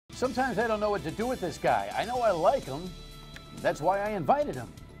Sometimes I don't know what to do with this guy. I know I like him. That's why I invited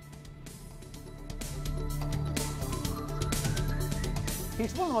him.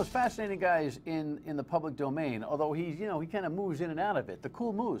 He's one of the most fascinating guys in the public domain, although he's, he kind of moves in and out of it. The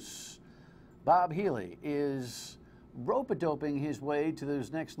cool moose, Bob Healey, is rope-a-doping his way to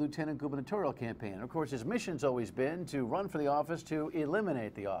his next lieutenant gubernatorial campaign. And of course, his mission's always been to run for the office, to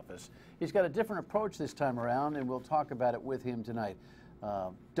eliminate the office. He's got a different approach this time around, and we'll talk about it with him tonight.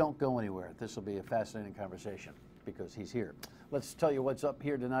 Don't go anywhere. This will be a fascinating conversation because he's here. Let's tell you what's up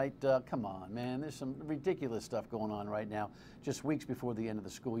here tonight. Come on, man. There's some ridiculous stuff going on right now, just weeks before the end of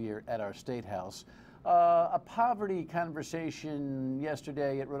the school year at our State House. A poverty conversation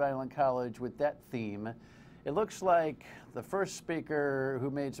yesterday at Rhode Island College with that theme. It looks like the first speaker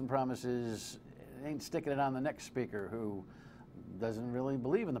who made some promises ain't sticking it on the next speaker who doesn't really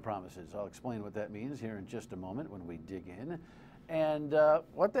believe in the promises. I'll explain what that means here in just a moment when we dig in. And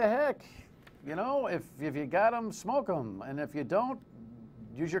what the heck? If you got them, smoke them. And if you don't,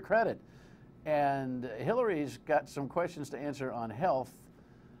 use your credit. And Hillary's got some questions to answer on health.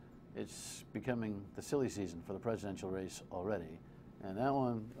 It's becoming the silly season for the presidential race already. And that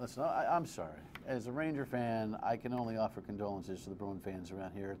one, listen, I'm sorry. As a Ranger fan, I can only offer condolences to the Bruin fans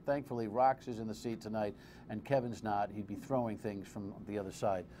around here. Thankfully, Rox is in the seat tonight, and Kevin's not. He'd be throwing things from the other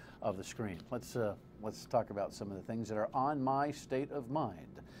side of the screen. Let's talk about some of the things that are on my state of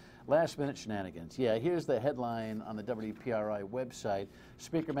mind. Last-minute shenanigans. Yeah, here's the headline on the WPRI website.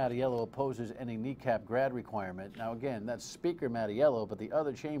 Speaker Mattiello opposes any kneecap grad requirement. Now, again, that's Speaker Mattiello, but the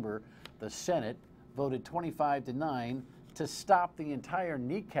other chamber, the Senate, voted 25-9 to stop the entire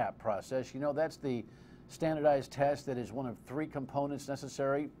kneecap process. That's the standardized test that is one of 3 components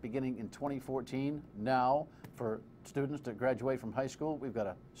necessary beginning in 2014. Now, for students to graduate from high school, we've got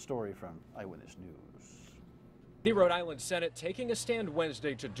a story from Eyewitness News. The Rhode Island Senate taking a stand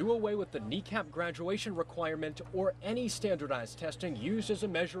Wednesday to do away with the kneecap graduation requirement or any standardized testing used as a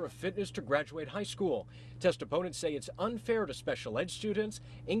measure of fitness to graduate high school. Test opponents say it's unfair to special ed students,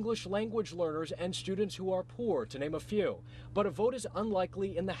 English language learners, and students who are poor, to name a few. But a vote is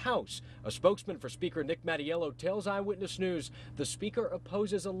unlikely in the House. A spokesman for Speaker Nick Mattiello tells Eyewitness News the Speaker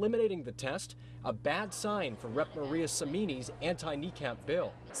opposes eliminating the test, a bad sign for Rep. Maria Samini's anti-kneecap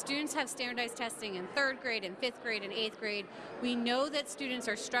bill. Students have standardized testing in 3rd grade and 5th grade and 8th grade. We know that students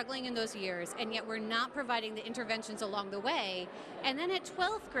are struggling in those years, and yet we're not providing the interventions along the way. And then at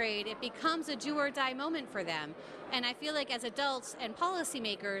 12th grade, it becomes a do or die moment for them. And I feel like as adults and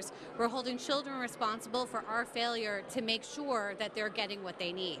policymakers, we're holding children responsible for our failure to make sure that they're getting what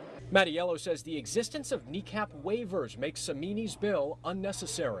they need. Mattiello says the existence of kneecap waivers makes Samini's bill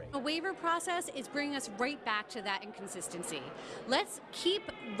unnecessary. The waiver process is bringing us right back to that inconsistency. Let's keep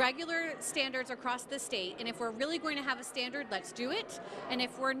regular standards across the state, and if we're really going to have a standard, let's do it. And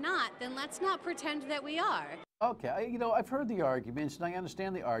if we're not, then let's not pretend that we are. Okay, I've heard the arguments, and I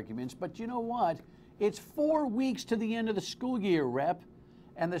understand the arguments, but you know what? It's 4 weeks to the end of the school year, Rep.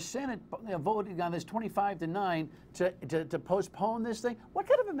 And the Senate voted on this 25-9 to postpone this thing. What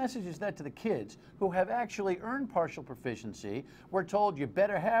kind of a message is that to the kids who have actually earned partial proficiency? We're told you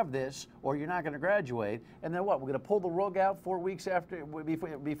better have this or you're not going to graduate. And then what? We're going to pull the rug out 4 weeks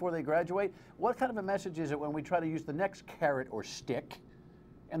before they graduate? What kind of a message is it when we try to use the next carrot or stick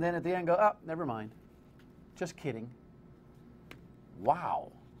and then at the end go, oh, never mind. Just kidding.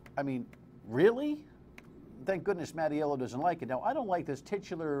 Wow. I mean, really? Thank goodness Mattiello doesn't like it. Now, I don't like this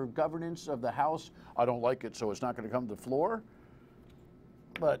titular governance of the House. I don't like it, so it's not going to come to the floor.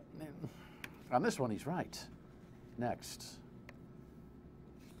 But on this one, he's right. Next.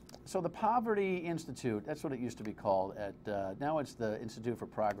 So the Poverty Institute, that's what it used to be called. Now it's the Institute for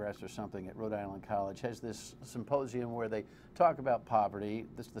Progress or something at Rhode Island College, has this symposium where they talk about poverty.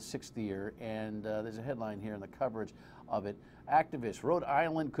 This is the 6th year, and there's a headline here in the coverage of it. Activists, Rhode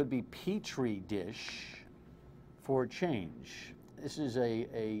Island could be Petri dish for change. This is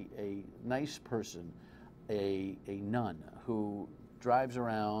a nice person, a nun who drives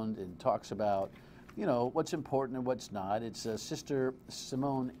around and talks about, what's important and what's not. It's Sister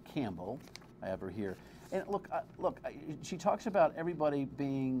Simone Campbell. I have her here. And look, she talks about everybody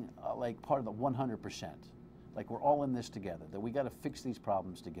being like part of the 100%. Like we're all in this together, that we got to fix these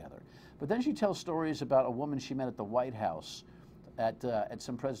problems together. But then she tells stories about a woman she met at the White House at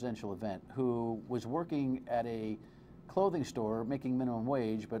some presidential event who was working at a clothing store making minimum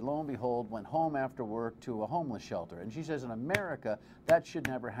wage, but lo and behold went home after work to a homeless shelter. And she says in America, that should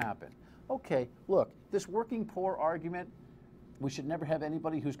never happen. Okay, look, this working poor argument, we should never have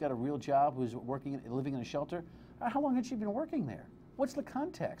anybody who's got a real job who's living in a shelter. How long had she been working there? What's the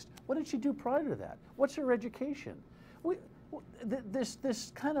context? What did she do prior to that? What's her education? Well,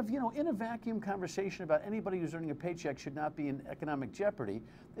 this kind of, in a vacuum conversation about anybody who's earning a paycheck should not be in economic jeopardy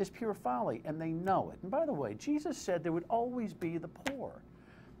is pure folly, and they know it. And by the way, Jesus said there would always be the poor.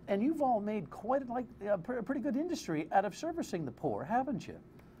 And you've all made quite a pretty good industry out of servicing the poor, haven't you?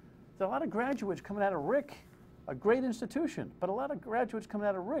 There's a lot of graduates coming out of RIC, a great institution, but a lot of graduates coming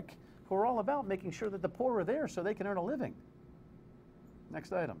out of RIC who are all about making sure that the poor are there so they can earn a living.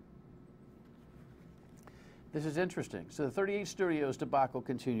 Next item. This is interesting. So the 38 Studios debacle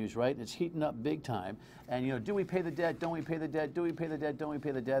continues, right? It's heating up big time. And, do we pay the debt? Don't we pay the debt? Do we pay the debt? Don't we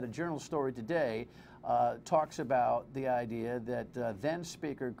pay the debt? A journal story today talks about the idea that then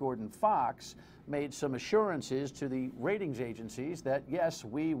Speaker Gordon Fox made some assurances to the ratings agencies that, yes,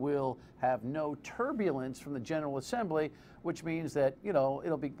 we will have no turbulence from the General Assembly, which means that,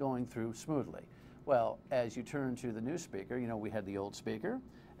 it'll be going through smoothly. Well, as you turn to the new speaker, we had the old speaker,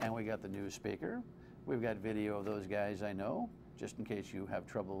 and we got the new speaker. We've got video of those guys I know, just in case you have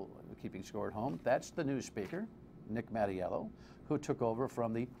trouble keeping score at home. That's the new speaker, Nick Mattiello, who took over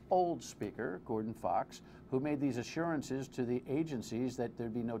from the old speaker, Gordon Fox, who made these assurances to the agencies that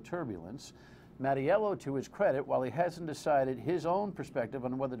there'd be no turbulence. Mattiello, to his credit, while he hasn't decided his own perspective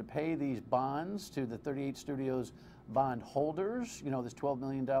on whether to pay these bonds to the 38 Studios bond holders, this $12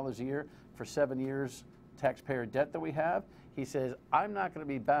 million a year for 7 years taxpayer debt that we have, he says, I'm not going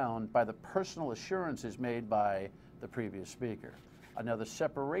to be bound by the personal assurances made by the previous speaker. Another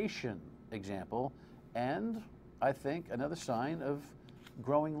separation example, and I think another sign of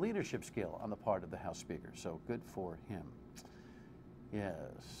growing leadership skill on the part of the House Speaker. So good for him.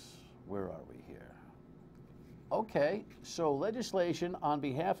 Yes, where are we here? Okay, so legislation on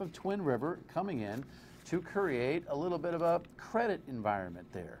behalf of Twin River coming in to create a little bit of a credit environment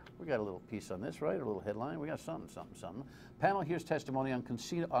there. We got a little piece on this, right? A little headline. We got something. Panel hears testimony on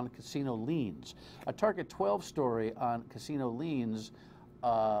casino liens. A Target 12 story on casino liens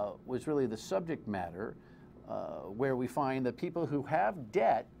was really the subject matter, where we find that people who have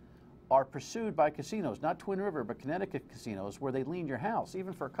debt are pursued by casinos, not Twin River, but Connecticut casinos, where they lien your house,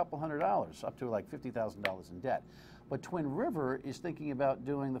 even for a couple $100s, up to like $50,000 in debt. But Twin River is thinking about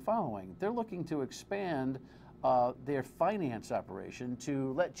doing the following. They're looking to expand their finance operation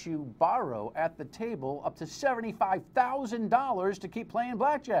to let you borrow at the table up to $75,000 to keep playing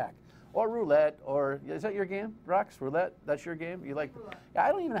blackjack or roulette, or is that your game, Rox? Roulette? That's your game? You like? Yeah, I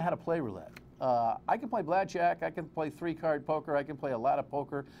don't even know how to play roulette. I can play blackjack. I can play 3-card poker. I can play a lot of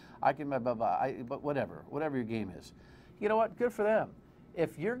poker. I can, but whatever your game is. You know what? Good for them.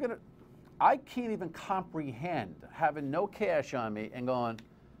 If you're gonna. I can't even comprehend having no cash on me and going,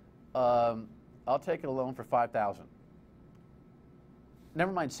 I'll take it a loan for $5,000.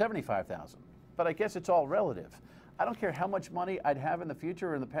 Never mind $75,000. But I guess it's all relative. I don't care how much money I'd have in the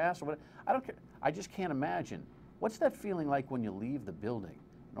future or in the past or what. I don't care. I just can't imagine. What's that feeling like when you leave the building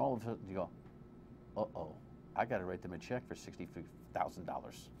and all of a sudden you go, uh-oh, I got to write them a check for $60,000.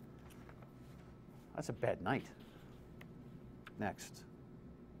 That's a bad night. Next.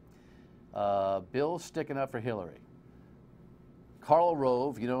 Bill sticking up for Hillary. Karl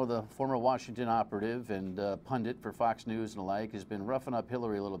Rove, the former Washington operative and pundit for Fox News and the like, has been roughing up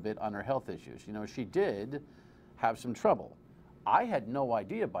Hillary a little bit on her health issues. She did have some trouble. I had no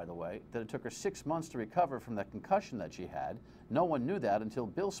idea, by the way, that it took her 6 months to recover from that concussion that she had. No one knew that until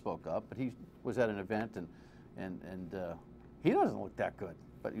Bill spoke up, but he was at an event and he doesn't look that good.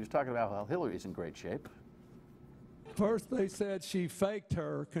 But he was talking about how Hillary's in great shape. First they said she faked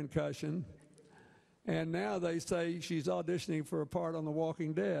her concussion, and now they say she's auditioning for a part on The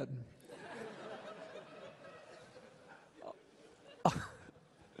Walking Dead.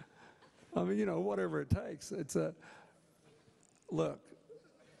 I mean, whatever it takes. Look,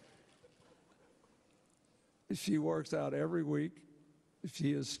 she works out every week.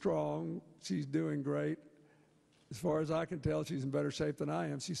 She is strong. She's doing great. As far as I can tell, she's in better shape than I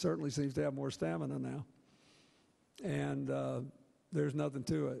am. She certainly seems to have more stamina now. And there's nothing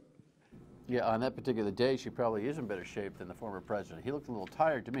to it. Yeah, on that particular day, she probably is in better shape than the former president. He looked a little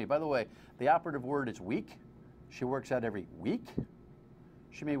tired to me. By the way, the operative word is week. She works out every week.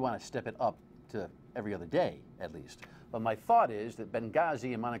 She may want to step it up to every other day, at least. But my thought is that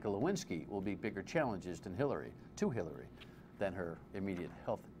Benghazi and Monica Lewinsky will be bigger challenges to Hillary, than her immediate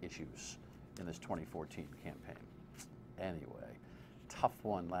health issues in this 2014 campaign. Anyway, tough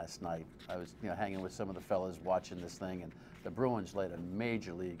one last night. I was hanging with some of the fellas watching this thing, and the Bruins laid a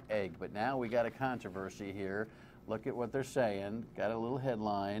major league egg. But now we got a controversy here. Look at what they're saying. Got a little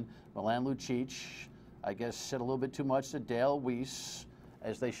headline. Milan Lucic, I guess, said a little bit too much to Dale Weiss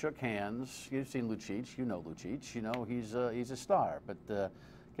as they shook hands. You've seen Lucic. You know Lucic. He's a star. But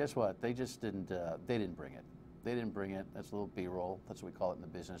guess what? They just didn't. They didn't bring it. They didn't bring it. That's a little B-roll. That's what we call it in the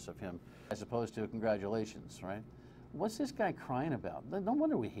business of him, as opposed to congratulations, right? What's this guy crying about? No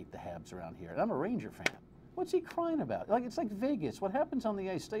wonder we hate the Habs around here. I'm a Ranger fan. What's he crying about? Like, it's like Vegas. What happens on the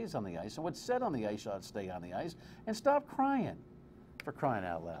ice stays on the ice, and what's said on the ice ought to stay on the ice. And stop crying, for crying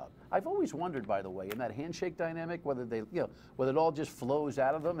out loud. I've always wondered, by the way, in that handshake dynamic, whether they, whether it all just flows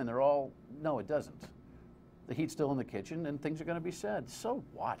out of them and they're all, no, it doesn't. The heat's still in the kitchen, and things are going to be said. So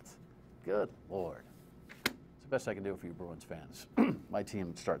what? Good Lord. It's the best I can do for you Bruins fans. My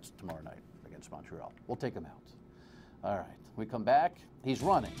team starts tomorrow night against Montreal. We'll take him out. All right, we come back. He's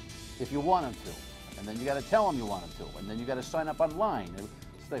running, if you want him to. And then you got to tell him you want him to. And then you got to sign up online.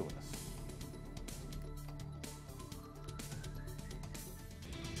 Stay with us.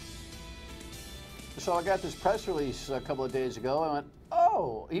 So I got this press release a couple of days ago. I went,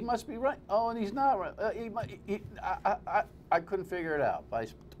 oh, he must be right. Oh, and he's not right. I couldn't figure it out. I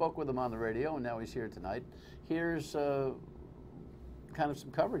spoke with him on the radio, and now he's here tonight. Here's kind of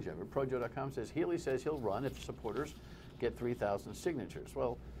some coverage of it. Projo.com says, Healey says he'll run if supporters get 3,000 signatures.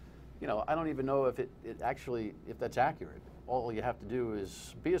 Well, I don't even know if if that's accurate. All you have to do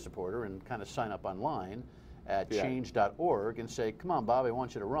is be a supporter and kind of sign up online at change.org and say, come on, Bob, I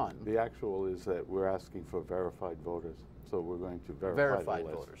want you to run. The actual is that we're asking for verified voters. So we're going to verify the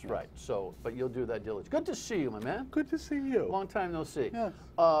list. Voters, yes. Right. So, but you'll do that diligence. Good to see you, my man. Good to see you. Long time no see. Yes.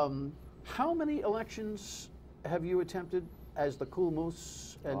 How many elections have you attempted as the Cool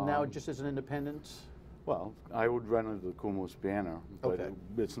Moose and now just as an independent? Well, I would run under the Cool Moose banner, but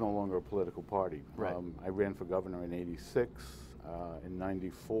it's no longer a political party. Right. I ran for governor in '86. In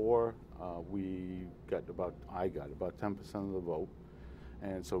 '94, I got about 10% of the vote,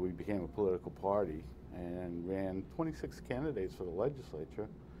 and so we became a political party and ran 26 candidates for the legislature.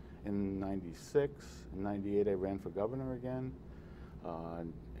 In '96, in '98, I ran for governor again,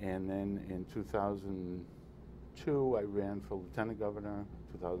 and then in 2002, I ran for lieutenant governor.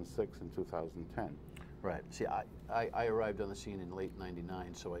 2006 and 2010. Right. See, I arrived on the scene in late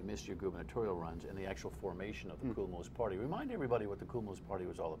 '99, so I missed your gubernatorial runs and the actual formation of the Cool Moose Party. Remind everybody what the Cool Moose Party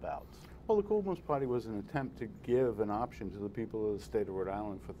was all about. Well, the Cool Moose Party was an attempt to give an option to the people of the state of Rhode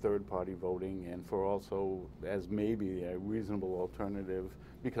Island for third-party voting and for also as maybe a reasonable alternative,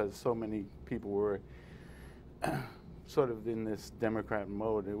 because so many people were sort of in this Democrat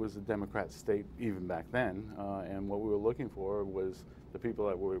mode. It was a Democrat state even back then, and what we were looking for was the people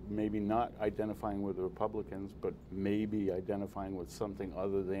that were maybe not identifying with the Republicans, but maybe identifying with something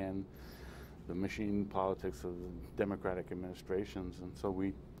other than the machine politics of the Democratic administrations. And so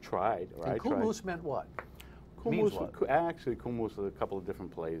we tried, or I tried. Cool Moose meant what? Cool Moose, actually, Cool Moose was a couple of different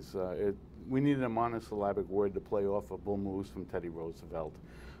plays. We needed a monosyllabic word to play off of Bull Moose from Teddy Roosevelt.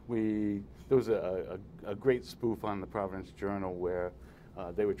 There was a great spoof on the Providence Journal where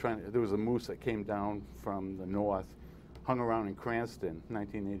they were there was a moose that came down from the north, hung around in Cranston,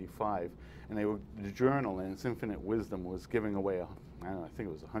 1985, and the Journal, in its infinite wisdom, was giving away, I think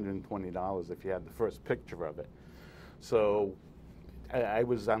it was $120 if you had the first picture of it. So I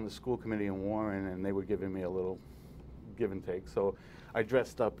was on the school committee in Warren, and they were giving me a little give and take. So I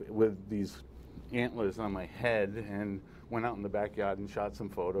dressed up with these antlers on my head and went out in the backyard and shot some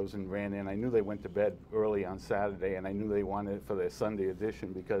photos and ran in. I knew they went to bed early on Saturday, and I knew they wanted it for their Sunday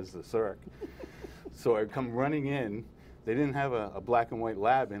edition because of the Cirque. So I come running in. They didn't have a black and white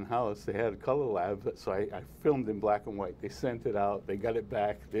lab in-house. They had a color lab, so I filmed in black and white. They sent it out. They got it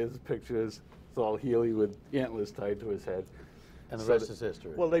back. There's the pictures. It's all Healey with antlers tied to his head. And the rest is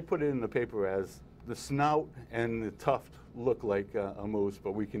history. Well, they put it in the paper as the snout and the tuft look like a moose,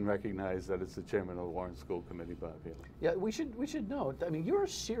 but we can recognize that it's the chairman of the Warren School Committee, Bob Healey. Yeah, we should know. I mean, you're a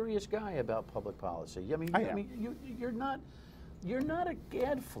serious guy about public policy. I mean, you're not a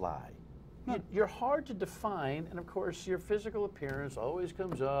gadfly. No. You're hard to define, and of course, your physical appearance always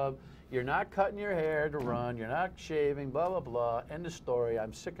comes up. You're not cutting your hair to run. You're not shaving. Blah blah blah. End of story.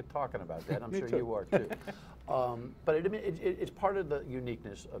 I'm sick of talking about that. I'm sure you are too. But it's part of the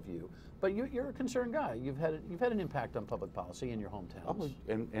uniqueness of you. But you're a concerned guy. You've had an impact on public policy in your hometown. Oh,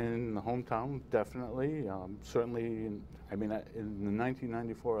 in the hometown, definitely. Certainly, in the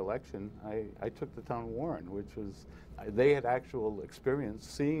 1994 election, I took the town of Warren, which was they had actual experience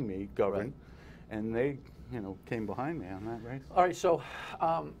seeing me govern, and they came behind me on that race. All right, so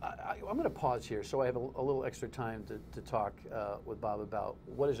I'm going to pause here so I have a little extra time to talk with Bob about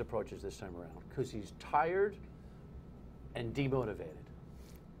what his approach is this time around, because he's tired and demotivated.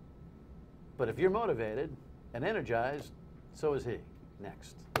 But if you're motivated and energized, so is he.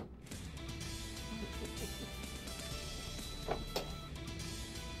 Next.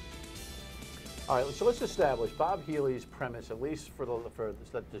 All right, so let's establish Bob Healey's premise, at least for the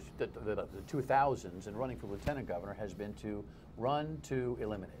 2000s, and running for lieutenant governor, has been to run to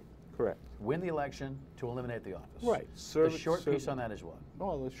eliminate. Correct. Win the election to eliminate the office. Right. The short piece on that is what?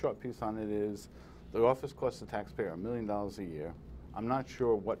 Well, the short piece on it is the office costs the taxpayer $1 million a year. I'm not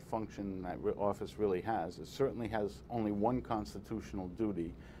sure what function that office really has. It certainly has only one constitutional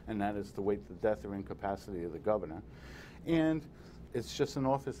duty, and that is to wait the death or incapacity of the governor. And it's just an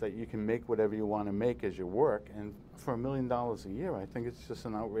office that you can make whatever you want to make as your work, and for $1 million a year, I think it's just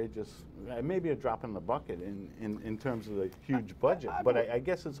an outrageous, maybe a drop in the bucket in terms of the huge budget, but I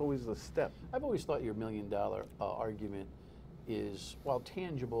guess it's always the step. I've always thought your $1 million argument is, while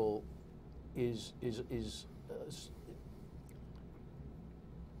tangible, is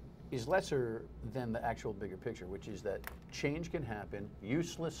lesser than the actual bigger picture, which is that change can happen,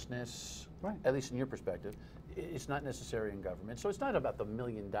 uselessness, right, at least in your perspective, it's not necessary in government. So it's not about the $1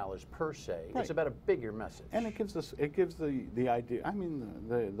 million per se. Right. It's about a bigger message. And it gives the idea. I mean,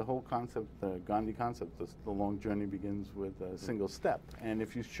 the whole concept, the Gandhi concept, the long journey begins with a single step. And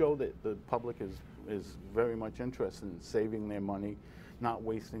if you show that the public is very much interested in saving their money, not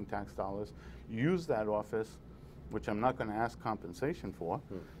wasting tax dollars, use that office, which I'm not going to ask compensation for.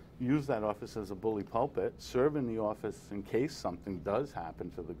 Use that office as a bully pulpit, serve in the office in case something does happen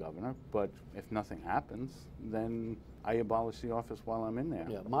to the governor, but if nothing happens, then I abolish the office while I'm in there.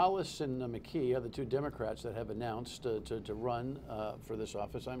 Yeah, Mollis and McKee are the two Democrats that have announced to run for this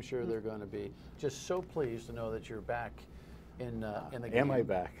office. I'm sure they're going to be just so pleased to know that you're back in the game. Am I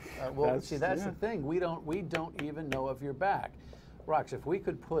back? Well, that's the thing. We don't even know if you're back. Rox, if we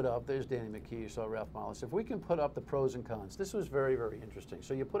could put up, there's Danny McKee, you saw Ralph Mollis, if we can put up the pros and cons, this was very, very interesting.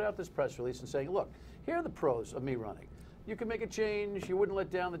 So you put out this press release and saying, look, here are the pros of me running. You can make a change, you wouldn't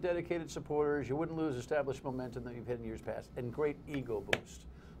let down the dedicated supporters, you wouldn't lose established momentum that you've had in years past, and great ego boost.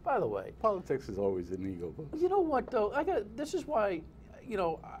 By the way, politics is always an ego boost. You know what, though? This is why,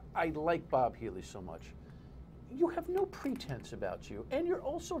 I like Bob Healey so much. You have no pretense about you, and you're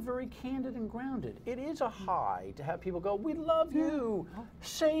also very candid and grounded. It is a high to have people go, we love you,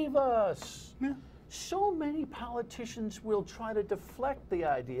 save us. Yeah. So many politicians will try to deflect the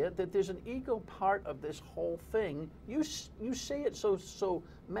idea that there's an ego part of this whole thing. You say it so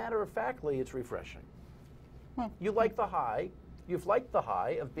matter-of-factly, it's refreshing. Well, you like the high. You've liked the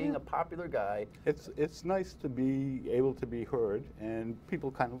high of being a popular guy. It's nice to be able to be heard, and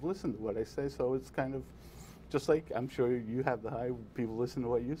people kind of listen to what I say, so it's kind of just like, I'm sure you have the high, people listen to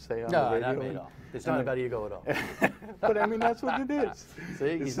what you say on the radio. No, not me at all. It's not about ego at all. But I mean, that's what it is.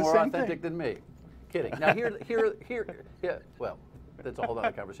 See, he's more authentic than me. Kidding. Now yeah, well, that's a whole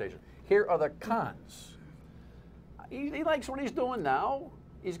other conversation. Here are the cons. He likes what he's doing now.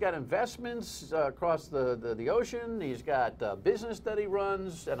 He's got investments across the ocean. He's got business that he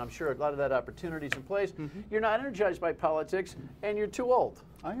runs, and I'm sure a lot of that opportunity's in place. You're not energized by politics, and you're too old.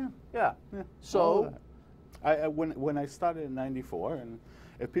 I am. Yeah. So, when I started in '94, and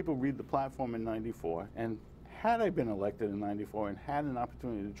if people read the platform in '94, and had I been elected in '94 and had an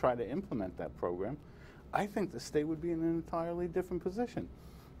opportunity to try to implement that program, I think the state would be in an entirely different position.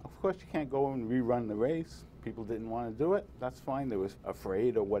 Of course, you can't go and rerun the race. People didn't want to do it. That's fine. They were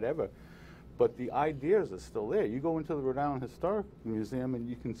afraid or whatever. But the ideas are still there. You go into the Rhode Island Historic Museum and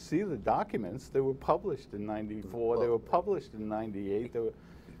you can see the documents. They were published in '94. They were published in '98. They were,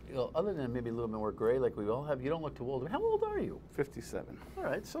 other than maybe a little bit more gray like we all have, you don't look too old. How old are you? 57. All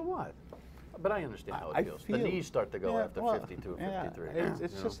right, so what? But I understand how it feels. The knees start to go after 52, 53.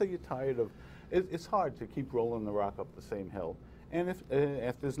 It's just that you're tired of, it's hard to keep rolling the rock up the same hill. And if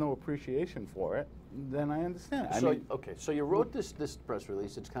there's no appreciation for it, then I understand. Okay, so you wrote this press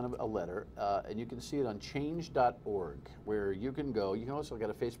release. It's kind of a letter, and you can see it on change.org, where you can go. You can also get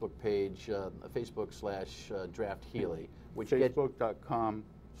a Facebook page, Facebook/Draft Healey, which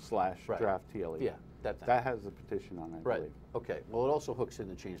Facebook.com/Draft Healey. Yeah, that has a petition on it, I believe. Okay. Well, it also hooks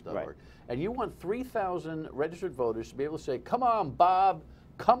into change.org. Right. And you want 3,000 registered voters to be able to say, "Come on, Bob.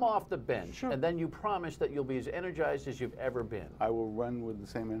 Come off the bench," Sure. And then you promise that you'll be as energized as you've ever been. I will run with the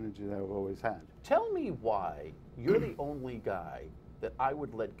same energy that I've always had. Tell me why you're the only guy that I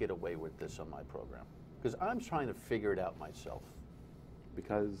would let get away with this on my program, because I'm trying to figure it out myself.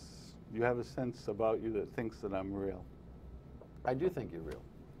 Because you have a sense about you that thinks that I'm real. I do think you're real.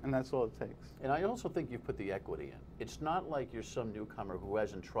 And that's all it takes. And I also think you've put the equity in. It's not like you're some newcomer who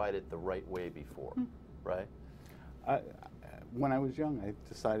hasn't tried it the right way before, right? When I was young, I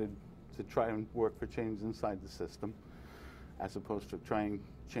decided to try and work for change inside the system as opposed to trying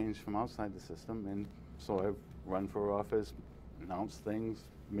change from outside the system. And so I've run for office, announced things,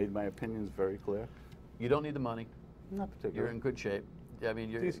 made my opinions very clear. You don't need the money. Not particularly. You're in good shape. I mean,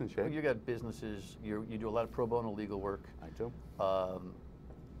 you're decent shape. You got businesses. You do a lot of pro bono legal work. I do.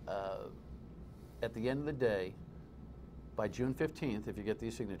 At the end of the day, by June 15th, if you get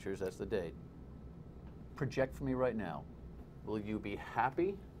these signatures, that's the date. Project for me right now. Will you be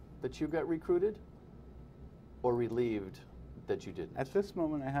happy that you got recruited, or relieved that you didn't? At this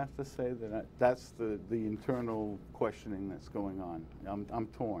moment, I have to say that that's the internal questioning that's going on. I'm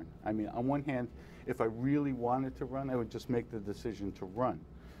torn. I mean, on one hand, if I really wanted to run, I would just make the decision to run.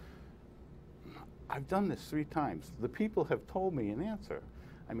 I've done this 3 times. The people have told me an answer.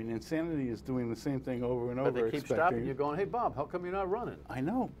 I mean, insanity is doing the same thing over and over. But they keep stopping you, going, "Hey, Bob, how come you're not running?" I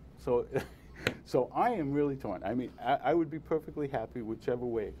know. So, so I am really torn. I mean, I would be perfectly happy whichever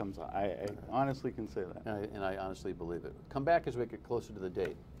way it comes out. I honestly can say that. And I honestly believe it. Come back as we get closer to the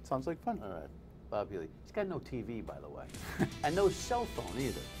date. Sounds like fun. All right. Bob Healey. He's got no TV, by the way, and no cell phone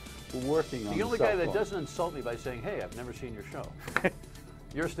either. We're working on The only cell guy that phone. doesn't insult me by saying, "Hey, I've never seen your show."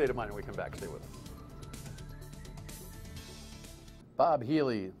 Your state of mind when we come back. Stay with us. Bob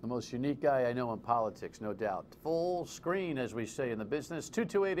Healey, the most unique guy I know in politics, no doubt. Full screen, as we say in the business.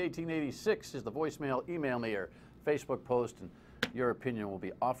 228-1886 is the voicemail. Email me or Facebook post, and your opinion will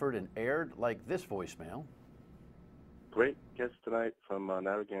be offered and aired like this voicemail. Great guest tonight from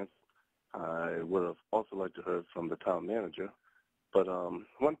Narragansett. I would have also liked to hear from the town manager. But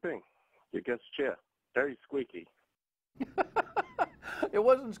one thing, your guest chair, very squeaky. It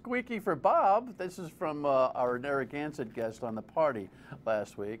wasn't squeaky for Bob. This is from our Narragansett guest on the party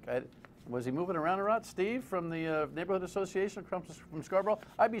last week. Was he moving around a lot, Steve, from the Neighborhood Association from Scarborough?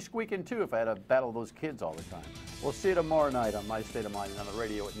 I'd be squeaking too if I had to battle those kids all the time. We'll see you tomorrow night on My State of Mind and on the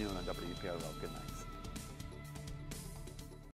radio at noon on WPRO. Good night.